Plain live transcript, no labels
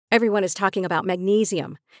Everyone is talking about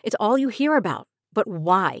magnesium. It's all you hear about. But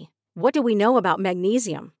why? What do we know about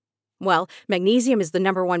magnesium? Well, magnesium is the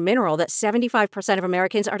number one mineral that 75% of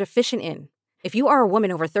Americans are deficient in. If you are a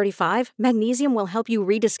woman over 35, magnesium will help you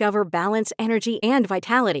rediscover balance, energy, and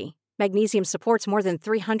vitality. Magnesium supports more than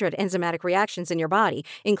 300 enzymatic reactions in your body,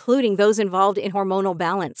 including those involved in hormonal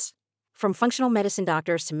balance. From functional medicine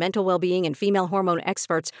doctors to mental well-being and female hormone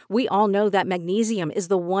experts, we all know that magnesium is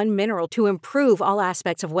the one mineral to improve all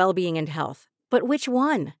aspects of well-being and health. But which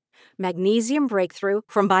one? Magnesium Breakthrough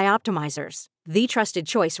from Bioptimizers, the trusted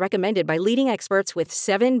choice recommended by leading experts with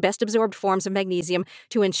 7 best-absorbed forms of magnesium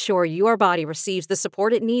to ensure your body receives the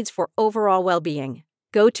support it needs for overall well-being.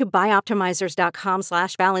 Go to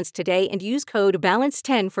bioptimizers.com/balance today and use code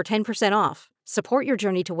BALANCE10 for 10% off. Support your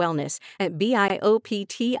journey to wellness at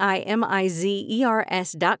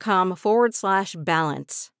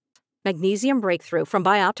bioptimizers.com/balance. Magnesium Breakthrough from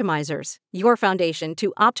Bioptimizers, your foundation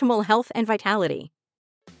to optimal health and vitality.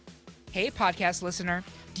 Hey, podcast listener.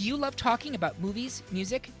 Do you love talking about movies,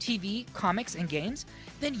 music, TV, comics, and games?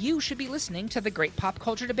 Then you should be listening to The Great Pop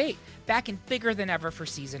Culture Debate, back and bigger than ever for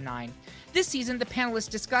Season 9. This season, the panelists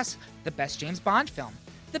discuss the best James Bond film,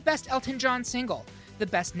 the best Elton John single, the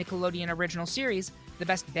best Nickelodeon original series, the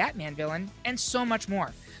best Batman villain, and so much more.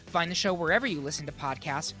 Find the show wherever you listen to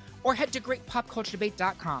podcasts, or head to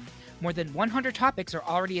greatpopculturedebate.com. More than 100 topics are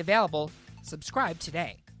already available. Subscribe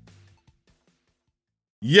today.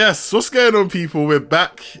 Yes, what's going on, people? We're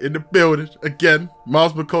back in the building again.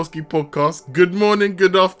 Miles Bukowski podcast. Good morning,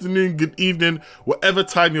 good afternoon, good evening, whatever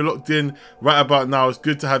time you're locked in right about now. It's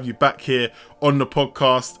good to have you back here on the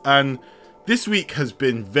podcast. And this week has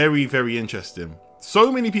been very, very interesting.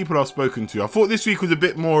 So many people I've spoken to. I thought this week was a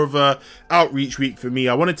bit more of a outreach week for me.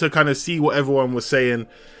 I wanted to kind of see what everyone was saying.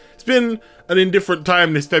 It's been an indifferent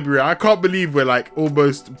time this February. I can't believe we're like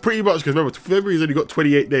almost pretty much, because remember, February's only got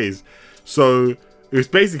 28 days. So it's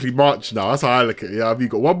basically March now. That's how I look at it. Yeah, we've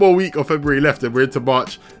got one more week of February left and we're into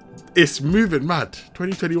March. It's moving mad.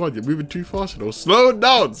 2021, you're moving too fast, you know. Slow it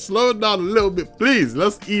down a little bit, please.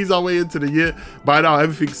 Let's ease our way into the year. By now,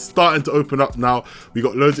 everything's starting to open up now. We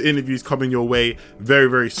got loads of interviews coming your way very,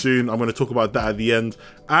 very soon. I'm going to talk about that at the end.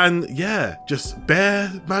 And yeah, just bear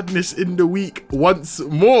madness in the week once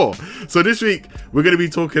more. So this week, we're going to be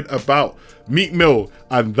talking about Meek Mill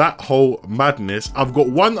and that whole madness. I've got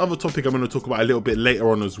one other topic I'm going to talk about a little bit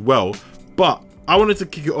later on as well. But I wanted to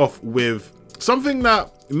kick it off with something that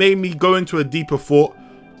made me go into a deeper thought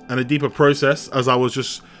and a deeper process as I was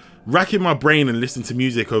just racking my brain and listening to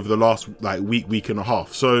music over the last week and a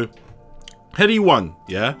half. So Heady One,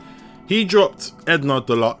 yeah, he dropped Edna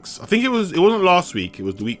Deluxe. I think it wasn't last week, it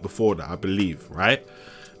was the week before that, I believe, right?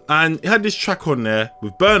 And it had this track on there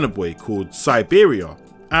with Burna Boy called Siberia.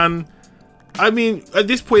 And I mean, at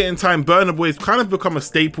this point in time, Burna Boy's kind of become a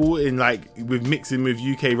staple in with mixing with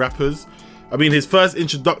UK rappers. I mean, his first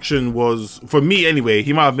introduction was, for me anyway,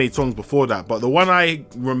 he might have made songs before that, but the one I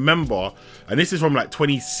remember, and this is from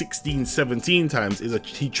 2016-17 times, is a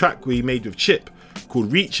track he made with Chip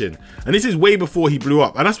called Reaching. And this is way before he blew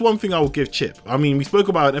up. And that's one thing I will give Chip. I mean, we spoke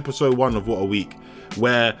about in episode 1 of What a Week,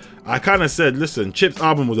 where I kind of said, listen, Chip's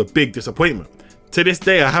album was a big disappointment. To this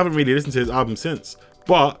day, I haven't really listened to his album since.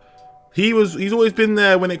 But he's always been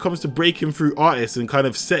there when it comes to breaking through artists and kind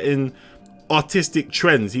of setting artistic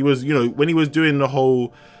trends. He was, when he was doing the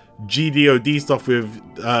whole GDOD stuff with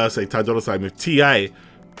Ty Dolla $ign with T.I.,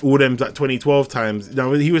 all them 2012 times,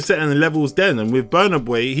 he was setting the levels then. And with Burna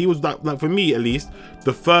Boy, he was for me at least,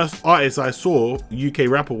 the first artist I saw UK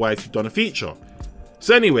rapper wise who'd done a feature.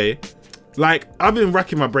 So anyway, I've been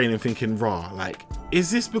racking my brain and thinking,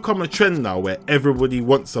 is this become a trend now where everybody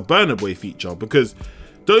wants a Burna Boy feature? Because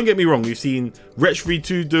don't get me wrong, we've seen Wretch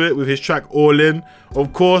 32 do it with his track All In.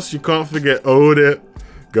 Of course, you can't forget Own It.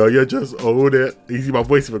 Girl, you just own it. You see my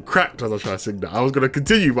voice even cracked as I try to sing that. I was going to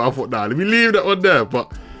continue, but I thought, let me leave that one there.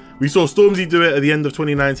 But we saw Stormzy do it at the end of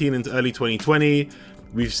 2019 into early 2020.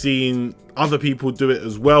 We've seen other people do it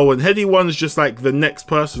as well. And Heady One's just the next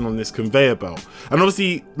person on this conveyor belt. And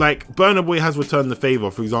obviously, Burna Boy has returned the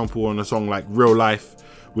favor, for example, on a song like Real Life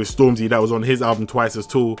with Stormzy that was on his album Twice as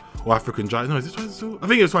Tall, or African Giant. No, is it Twice as Tall? I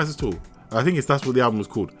think it was Twice as Tall. I think that's what the album was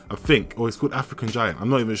called. I think. Or it's called African Giant. I'm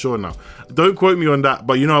not even sure now. Don't quote me on that,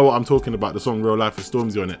 but you know what I'm talking about. The song Real Life with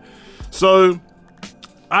Stormzy on it. So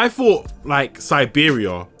I thought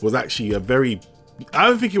Siberia was actually I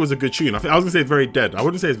don't think it was a good tune. I was going to say it's very dead. I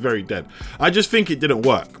wouldn't say it's very dead. I just think it didn't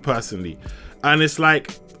work, personally. And it's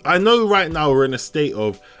I know right now we're in a state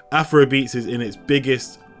of Afrobeats is in its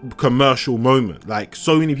biggest commercial moment.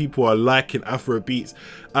 So many people are liking Afrobeats,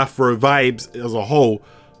 Afro vibes as a whole.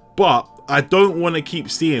 But I don't want to keep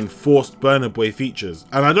seeing forced Burna Boy features.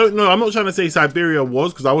 And I don't know, I'm not trying to say Siberia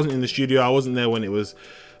was, because I wasn't in the studio, I wasn't there when it was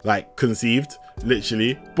like conceived,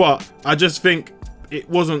 literally. But I just think it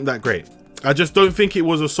wasn't that great. I just don't think it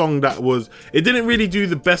was a song that was, it didn't really do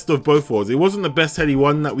the best of both worlds. It wasn't the best Heady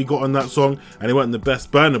One that we got on that song, and it wasn't the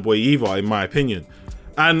best Burna Boy either, in my opinion.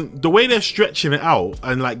 And the way they're stretching it out,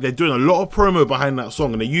 and like they're doing a lot of promo behind that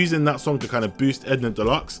song, and they're using that song to kind of boost Edna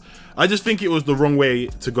Deluxe, I just think it was the wrong way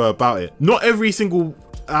to go about it. Not every single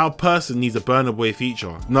person needs a Burna Boy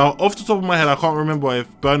feature. Now, off the top of my head, I can't remember if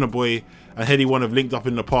Burna Boy and Heady One have linked up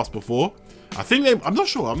in the past before. I think they, I'm not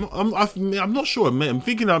sure. I'm not sure. I'm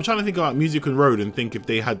trying to think about Music and Road and think if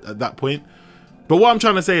they had at that point. But what I'm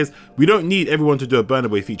trying to say is we don't need everyone to do a Burna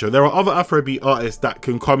Boy feature. There are other Afrobeat artists that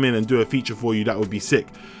can come in and do a feature for you that would be sick.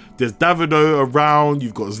 There's Davido around,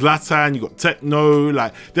 you've got Zlatan, you've got Techno,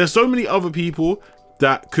 like there's so many other people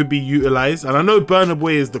that could be utilized. And I know Burna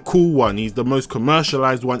Boy is the cool one. He's the most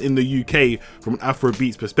commercialized one in the UK from an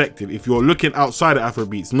Afrobeats perspective. If you're looking outside of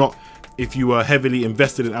Afrobeats, not if you were heavily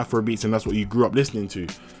invested in Afrobeats and that's what you grew up listening to.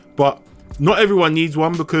 But not everyone needs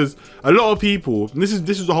one, because a lot of people, and this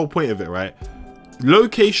is the whole point of it, right?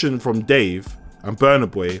 Location from Dave and Burna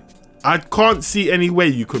Boy, I can't see any way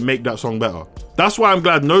you could make that song better. That's why I'm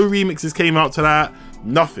glad no remixes came out to that.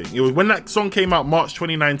 Nothing. It was when that song came out March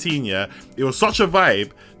 2019, yeah, it was such a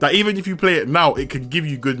vibe that even if you play it now, it could give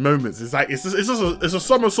you good moments. It's like it's a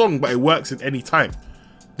summer song, but it works at any time.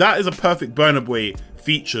 That is a perfect Burna Boy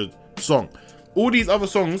featured song. All these other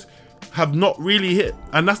songs have not really hit,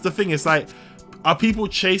 and that's the thing. It's like, are people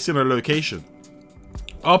chasing a location?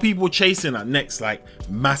 Are people chasing that next like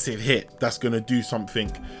massive hit that's gonna do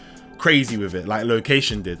something crazy with it like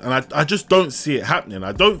Location did? And I just don't see it happening.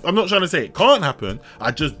 I'm not trying to say it can't happen,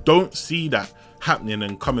 I just don't see that happening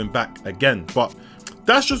and coming back again. But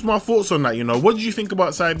that's just my thoughts on that. You know, what did you think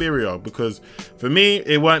about Siberia? Because for me,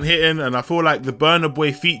 it weren't hitting, and I feel like the Burna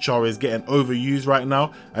Boy feature is getting overused right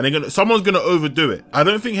now, and someone's gonna overdo it. I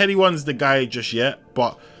don't think Heady One's the guy just yet,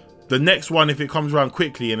 but the next one, if it comes around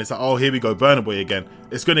quickly and it's like, oh, here we go, Burna Boy again,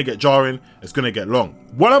 it's gonna get jarring, it's gonna get long.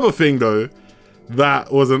 One other thing though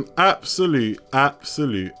that was an absolute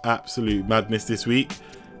madness this week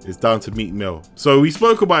is down to Meek Mill. So we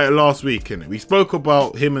spoke about it last week, innit? We spoke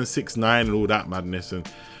about him and 6ix9ine and all that madness, and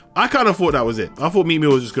I kind of thought that was it. I thought Meek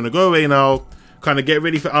Mill was just gonna go away now, kind of get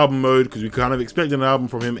ready for album mode, because we kind of expected an album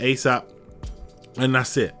from him ASAP, and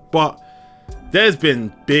that's it. But there's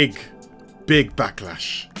been big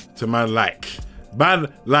backlash to man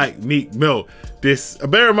like Meek Mill. This,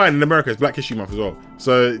 bear in mind, in America it's Black History Month as well,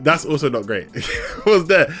 so that's also not great. It was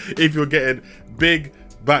there if you're getting big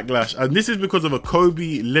backlash, and this is because of a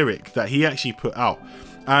Kobe lyric that he actually put out.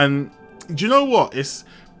 And do you know what, it's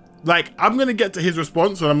like, I'm gonna get to his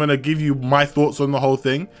response and I'm gonna give you my thoughts on the whole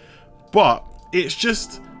thing, but it's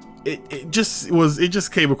just it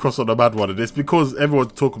just came across on a bad one, and it's because everyone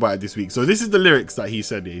talked about it this week. So this is the lyrics that he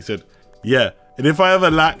said. He said, yeah, and if I ever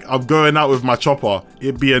lack, I'm going out with my chopper,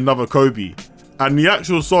 it'd be another Kobe. And the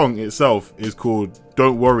actual song itself is called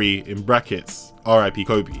Don't Worry, in brackets, R.I.P.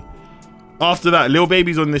 Kobe. After that, Lil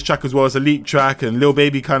Baby's on this track as well. It's a leak track, and Lil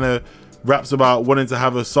Baby kind of raps about wanting to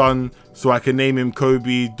have a son so I can name him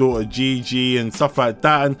Kobe, daughter Gigi, and stuff like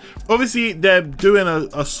that. And obviously they're doing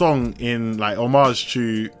a song in like homage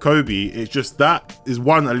to Kobe. It's just that is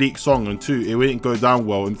one, a leaked song, and two, it didn't go down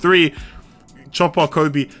well, and three, Chopper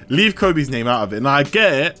Kobe, leave Kobe's name out of it. Now I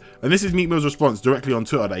get it, and this is Meek Mill's response directly on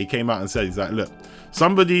Twitter that he came out and said, he's like, look,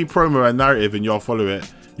 somebody promo a narrative and y'all follow it.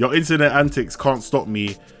 Your internet antics can't stop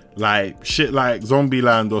me. Like shit like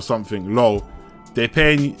Zombieland or something, lol. They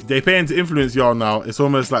paying to influence y'all now. It's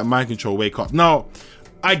almost like mind control, wake up. Now,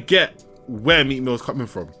 I get where Meek Mill's coming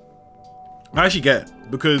from. I actually get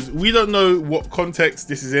it, because we don't know what context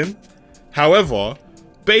this is in. However,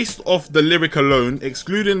 based off the lyric alone,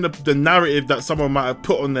 excluding the narrative that someone might have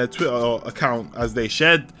put on their Twitter account as they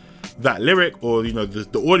shared that lyric, or you know,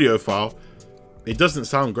 the audio file, it doesn't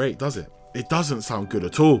sound great, does it? It doesn't sound good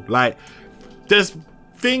at all. Like, there's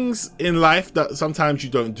things in life that sometimes you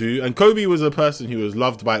don't do, and Kobe was a person who was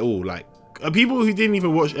loved by all. Like, people who didn't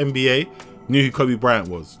even watch NBA knew who Kobe Bryant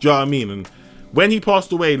was. Do you know what I mean? And when he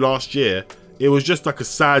passed away last year, it was just like a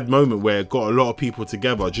sad moment where it got a lot of people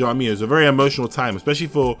together. Do you know what I mean? It was a very emotional time, especially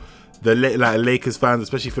for the Lakers fans,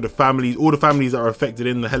 especially for the families, all the families that are affected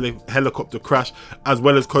in the helicopter crash, as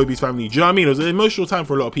well as Kobe's family. Do you know what I mean? It was an emotional time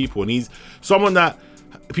for a lot of people, and he's someone that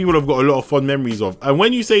people have got a lot of fond memories of. And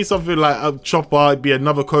when you say something like Chopper, it'd be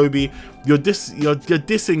another Kobe, you're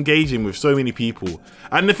disengaging with so many people.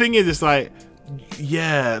 And the thing is, it's like,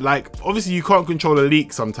 yeah, like obviously you can't control a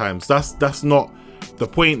leak sometimes. That's not the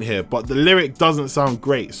point here, but the lyric doesn't sound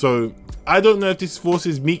great. So I don't know if this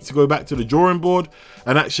forces Meek to go back to the drawing board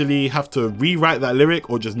and actually have to rewrite that lyric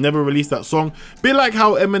or just never release that song. Bit like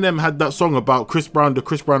how Eminem had that song about Chris Brown, the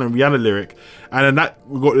Chris Brown and Rihanna lyric, and then that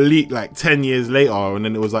got leaked like 10 years later, and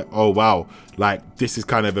then it was like, oh wow, like this is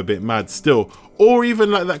kind of a bit mad still. Or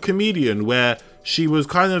even like that comedian where she was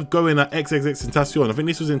kind of going at XXXTentacion. I think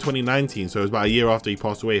this was in 2019, so it was about a year after he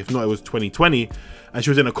passed away. If not, it was 2020. And she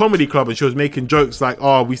was in a comedy club and she was making jokes like,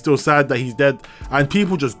 oh, we still sad that he's dead. And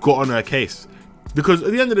people just got on her case. Because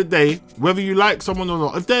at the end of the day, whether you like someone or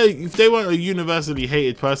not, if they weren't a universally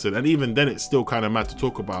hated person, and even then it's still kind of mad to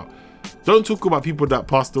talk about, don't talk about people that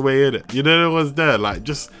passed away, innit? You know, it was there. Like,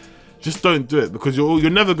 just don't do it, because you're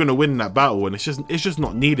never going to win that battle, and it's just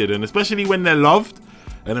not needed. And especially when they're loved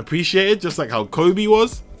and appreciated, just like how Kobe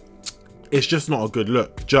was, it's just not a good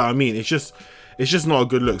look. Do you know what I mean? It's just not a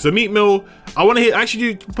good look. So Meek Mill, I want to hear,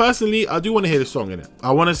 actually personally, I do want to hear the song in it.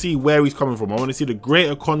 I want to see where he's coming from. I want to see the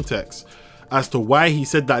greater context as to why he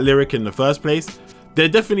said that lyric in the first place. There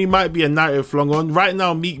definitely might be a narrative flung on. Right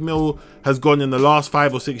now, Meek Mill has gone in the last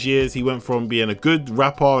 5 or 6 years. He went from being a good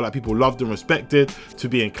rapper, like people loved and respected, to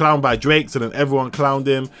being clowned by Drake, so then everyone clowned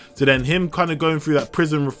him, to then him kind of going through that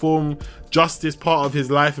prison reform justice part of his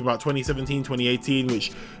life about 2017, 2018,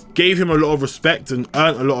 which gave him a lot of respect and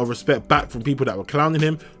earned a lot of respect back from people that were clowning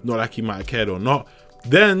him, not like he might have cared or not.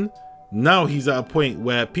 Then now he's at a point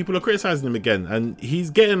where people are criticizing him again, and he's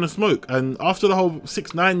getting the smoke. And after the whole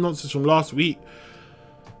 6ix9ine nonsense from last week,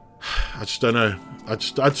 I just don't know. I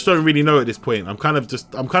just don't really know at this point. I'm kind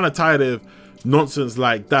of tired of nonsense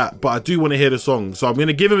like that, but I do want to hear the song, so I'm going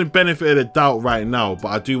to give him a benefit of the doubt right now, but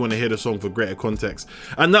I do want to hear the song for greater context,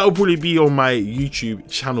 and that will probably be on my YouTube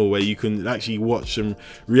channel, where you can actually watch some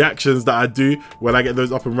reactions that I do when I get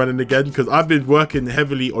those up and running again, because I've been working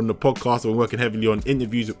heavily on the podcast and working heavily on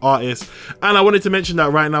interviews with artists, and I wanted to mention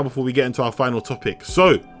that right now before we get into our final topic.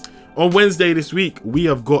 So on Wednesday this week, we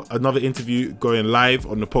have got another interview going live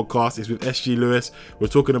on the podcast. It's with SG Lewis. We're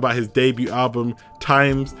talking about his debut album,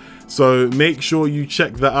 Times. So make sure you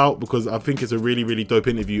check that out, because I think it's a really, really dope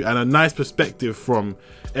interview and a nice perspective from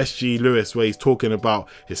SG Lewis, where he's talking about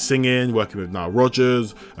his singing, working with Nile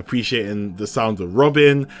Rodgers, appreciating the sounds of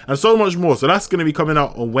Robin, and so much more. So that's going to be coming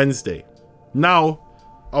out on Wednesday. Now,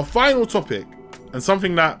 our final topic, and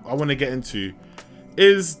something that I want to get into,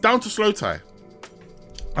 is down to Slow Tie.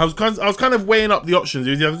 I was kind of weighing up the options.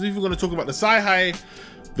 I was even going to talk about the Sci-Hi,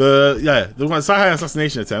 the Sci-Hi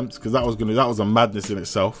assassination attempt, because that was a madness in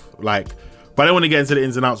itself. Like, but I don't want to get into the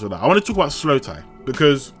ins and outs of that. I want to talk about Slow Tie,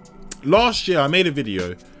 because last year I made a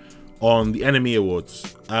video on the Enemy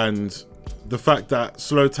Awards and the fact that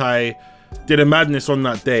Slow Tie did a madness on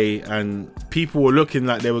that day, and people were looking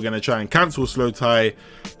like they were going to try and cancel Slow Tie,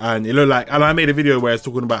 and it looked like, and I made a video where I was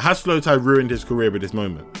talking about, has Slow Tie ruined his career at this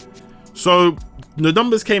moment? So the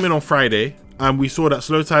numbers came in on Friday, and we saw that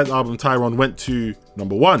Slow Tie's album Tyron went to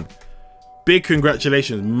 #1. Big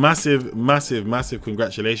congratulations, massive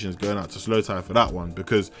congratulations going out to Slow Tie for that one,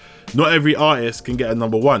 because not every artist can get a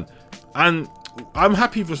 #1. And I'm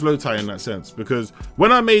happy for Slow Tie in that sense, because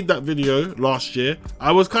when I made that video last year,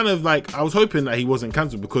 I was kind of like, I was hoping that he wasn't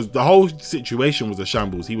cancelled, because the whole situation was a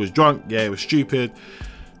shambles. He was drunk, yeah, it was stupid,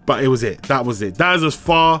 but it was it. That was it. That is as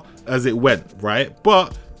far as it went, right?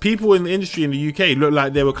 But people in the industry in the UK looked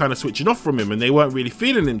like they were kind of switching off from him, and they weren't really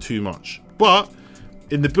feeling him too much. But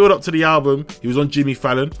in the build up to the album, he was on Jimmy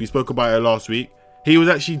Fallon. We spoke about it last week. He was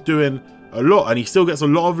actually doing a lot, and he still gets a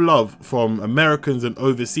lot of love from Americans and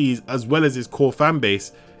overseas, as well as his core fan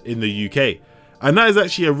base in the UK. And that is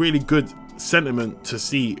actually a really good sentiment to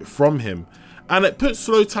see from him. And it puts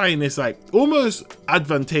Slow Tie in this like almost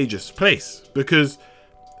advantageous place, because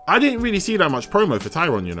I didn't really see that much promo for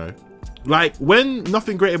Tyron, you know. Like, when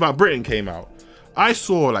Nothing Great About Britain came out, I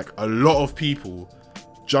saw like a lot of people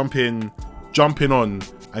jumping on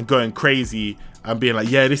and going crazy and being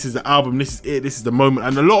like, yeah, this is the album, this is it, this is the moment.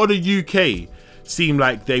 And a lot of the UK seemed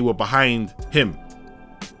like they were behind him.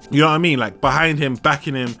 You know what I mean? Like, behind him,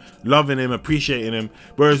 backing him, loving him, appreciating him.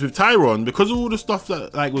 Whereas with Tyron, because of all the stuff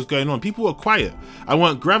that like was going on, people were quiet and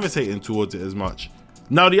weren't gravitating towards it as much.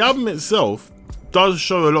 Now, the album itself does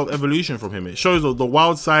show a lot of evolution from him. It shows the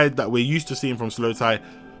wild side that we're used to seeing from Slow Tie,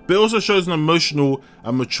 but it also shows an emotional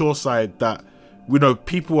and mature side that, you know,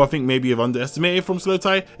 people I think maybe have underestimated from Slow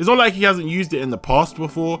Tie. It's not like he hasn't used it in the past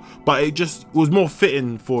before, but it just was more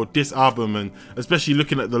fitting for this album, and especially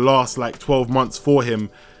looking at the last like 12 months for him,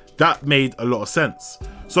 that made a lot of sense.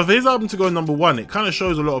 So for his album to go #1, it kind of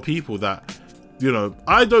shows a lot of people that, you know,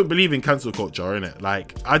 I don't believe in cancel culture, innit?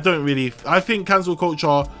 Like, I think cancel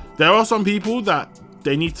culture, there are some people that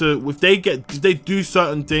they need to, if they do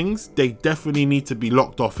certain things, they definitely need to be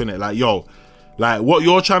locked off, innit? Like, yo, Like, what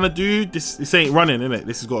you're trying to do, this ain't running, innit?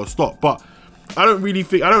 This has got to stop. But I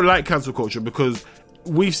don't like cancel culture, because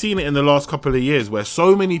we've seen it in the last couple of years where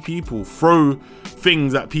so many people throw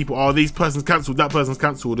things at people. Oh, this person's cancelled, that person's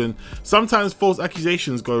cancelled. And sometimes false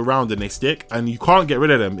accusations go around and they stick, and you can't get rid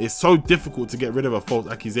of them. It's so difficult to get rid of a false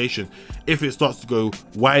accusation if it starts to go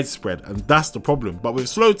widespread. And that's the problem. But with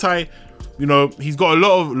Slow Tie, you know, he's got a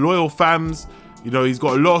lot of loyal fans. You know, he's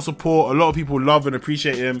got a lot of support. A lot of people love and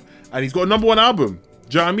appreciate him. And he's got a #1 album.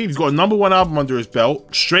 Do you know what I mean? He's got a #1 album under his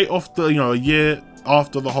belt, straight off the, you know, a year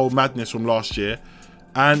after the whole madness from last year.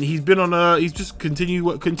 And he's been on he's just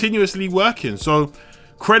continuously working. So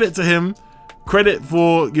credit to him, credit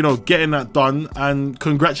for, you know, getting that done, and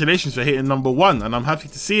congratulations for hitting #1. And I'm happy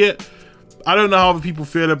to see it. I don't know how other people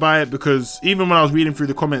feel about it, because even when I was reading through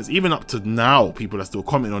the comments, even up to now, people are still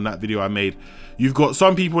commenting on that video I made. You've got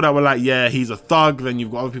some people that were like, yeah, he's a thug. Then you've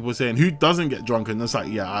got other people saying, who doesn't get drunk? And it's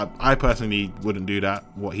like, yeah, I personally wouldn't do that,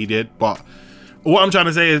 what he did. But what I'm trying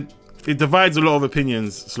to say is, it divides a lot of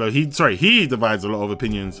opinions. He divides a lot of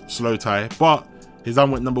opinions, Slow Tie, but his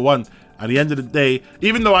album went #1. At the end of the day,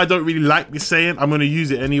 even though I don't really like this saying, I'm going to use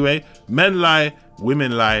it anyway. Men lie,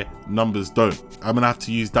 women lie, numbers don't. I'm going to have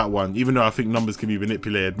to use that one, even though I think numbers can be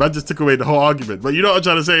manipulated. Man just took away the whole argument. But you know what I'm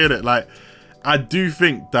trying to say, innit? Like, I do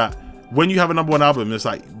think that when you have a #1 album, it's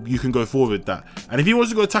like, you can go forward with that. And if he wants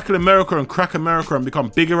to go tackle America and crack America and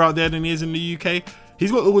become bigger out there than he is in the UK,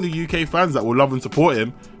 he's got all the UK fans that will love and support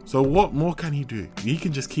him. So what more can he do? He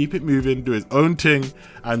can just keep it moving, do his own thing,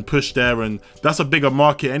 and push there. And that's a bigger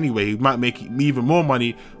market anyway. He might make even more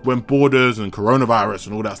money when borders and coronavirus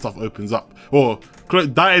and all that stuff opens up, or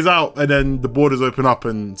dies out, and then the borders open up,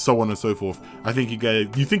 and so on and so forth. I think you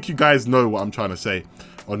guys know what I'm trying to say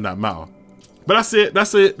on that matter. But that's it.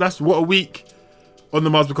 That's What a Week on the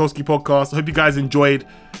Mars Bukowski podcast. I hope you guys enjoyed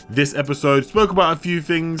this episode. Spoke about a few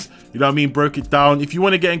things, you know what I mean, broke it down. If you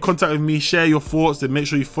want to get in contact with me, share your thoughts, then make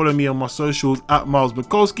sure you follow me on my socials at Miles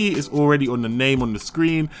Bukowski. It's already on the name on the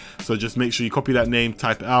screen, so just make sure you copy that name,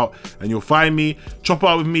 type it out, and you'll find me. Chop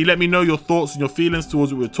out with me. Let me know your thoughts and your feelings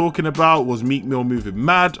towards what we're talking about. Was Meek Mill moving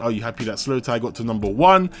mad? Are you happy that Slow Tie got to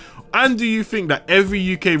 #1? And do you think that every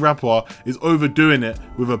UK rapper is overdoing it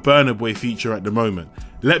with a Burna Boy feature at the moment?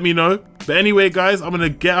 Let me know. But anyway, guys, I'm going to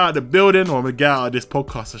get out of the building, or I'm going to get out of this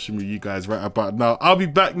podcast session with you guys right about now. I'll be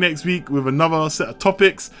back next week with another set of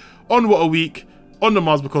topics on What a Week on the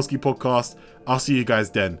Mars Bukowski podcast. I'll see you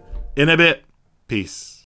guys then. In a bit.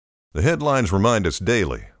 Peace. The headlines remind us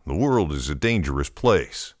daily the world is a dangerous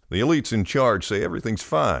place. The elites in charge say everything's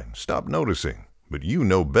fine. Stop noticing. But you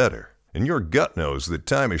know better. And your gut knows that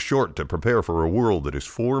time is short to prepare for a world that is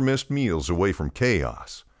 4 missed meals away from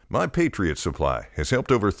chaos. My Patriot Supply has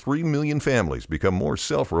helped over 3 million families become more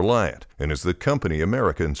self-reliant and is the company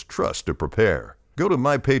Americans trust to prepare. Go to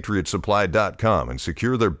mypatriotsupply.com and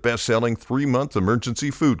secure their best-selling 3-month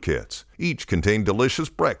emergency food kits. Each contain delicious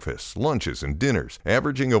breakfasts, lunches, and dinners,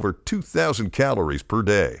 averaging over 2,000 calories per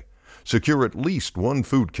day. Secure at least 1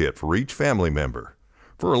 food kit for each family member.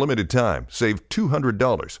 For a limited time, save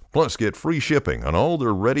 $200, plus get free shipping on all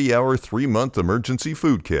their Ready Hour 3-month emergency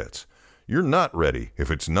food kits. You're not ready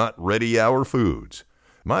if it's not Ready Hour Foods.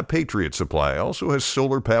 My Patriot Supply also has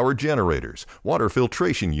solar power generators, water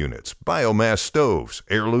filtration units, biomass stoves,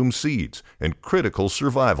 heirloom seeds, and critical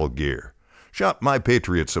survival gear. Shop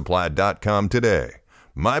mypatriotsupply.com today.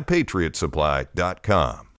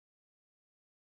 mypatriotsupply.com.